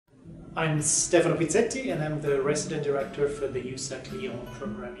I'm Stefano Pizzetti and I'm the resident director for the USAC Lyon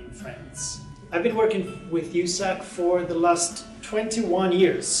program in France. I've been working with USAC for the last 21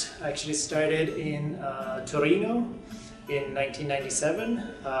 years. I actually started in Torino in 1997,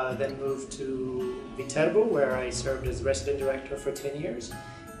 then moved to Viterbo where I served as resident director for 10 years,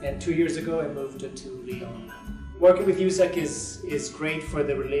 and 2 years ago I moved to Lyon. Working with USAC is great for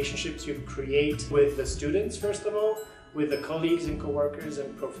the relationships you create with the students, first of all, with the colleagues and co-workers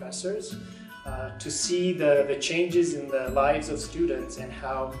and professors, to see the changes in the lives of students and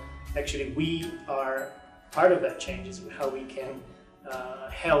how actually we are part of that changes, how we can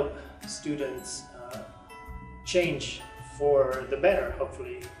help students change for the better,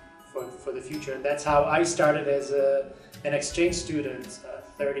 hopefully, for the future. And that's how I started as an exchange student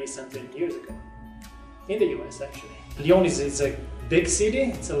 30-something years ago, in the US actually. Lyon is a big city,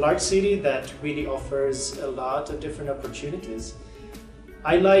 it's a large city that really offers a lot of different opportunities.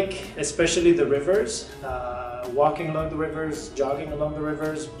 I like especially the rivers, walking along the rivers, jogging along the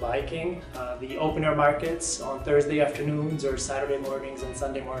rivers, biking, the open air markets on Thursday afternoons or Saturday mornings and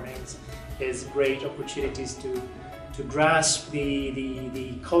Sunday mornings is great opportunities to grasp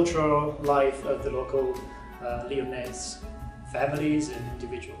the cultural life of the local Lyonnese families and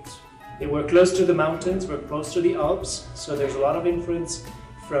individuals. We're close to the mountains, we're close to the Alps, so there's a lot of influence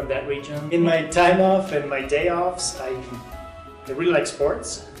from that region. In my time off and my day offs, I really like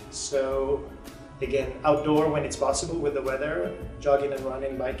sports. So again, outdoor when it's possible with the weather, jogging and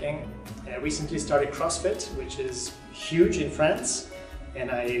running, biking. And I recently started CrossFit, which is huge in France,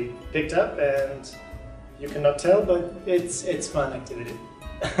 and I picked up, and you cannot tell, but it's fun activity.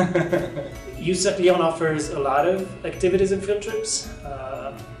 USAC Lyon offers a lot of activities and field trips.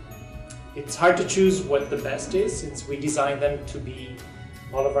 It's hard to choose what the best is since we designed them to be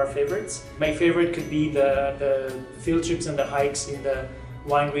all of our favorites. My favorite could be the field trips and the hikes in the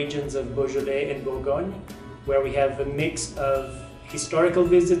wine regions of Beaujolais and Bourgogne, where we have a mix of historical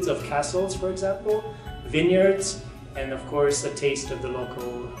visits of castles, for example, vineyards, and of course a taste of the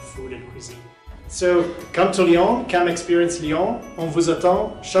local food and cuisine. So come to Lyon, come experience Lyon. On vous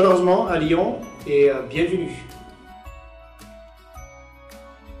attend chaleureusement à Lyon et bienvenue.